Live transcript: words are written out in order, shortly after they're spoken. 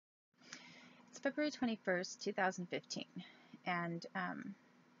February 21st, 2015, and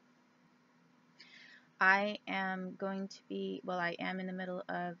I am I am in the middle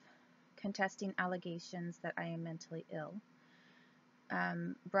of contesting allegations that I am mentally ill,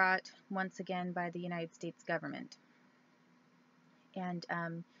 brought once again by the United States government, and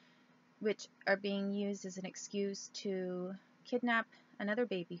which are being used as an excuse to kidnap another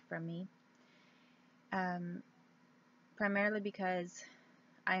baby from me, primarily because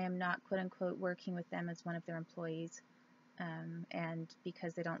I am not quote-unquote working with them as one of their employees, and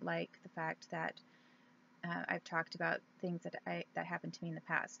because they don't like the fact that I've talked about things that happened to me in the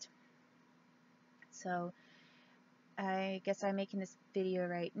past. So I guess I'm making this video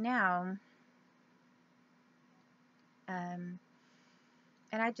right now, and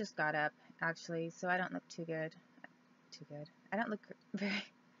I just got up actually, so I don't look too good. I don't look very.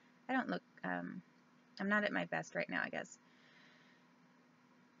 I don't look. I'm not at my best right now, I guess.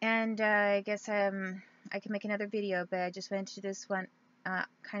 And I guess I can make another video, but I just went to this one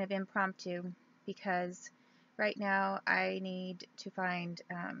kind of impromptu because right now I need to find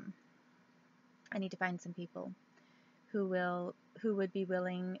some people who would be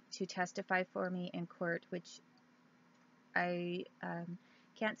willing to testify for me in court, which I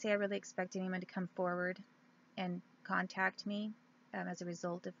can't say I really expect anyone to come forward and contact me as a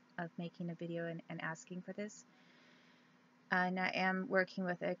result of making a video and asking for this. And I am working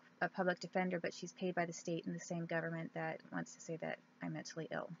with a public defender, but she's paid by the state and the same government that wants to say that I'm mentally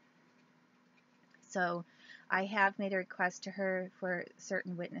ill. So I have made a request to her for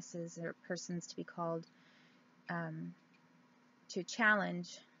certain witnesses or persons to be called to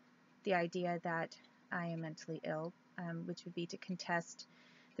challenge the idea that I am mentally ill, which would be to contest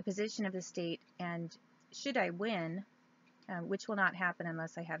the position of the state, and should I win, which will not happen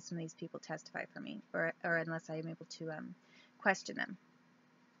unless I have some of these people testify for me, or unless I am able to question them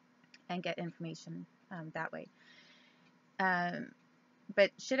and get information that way.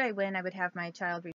 But should I win, I would have my child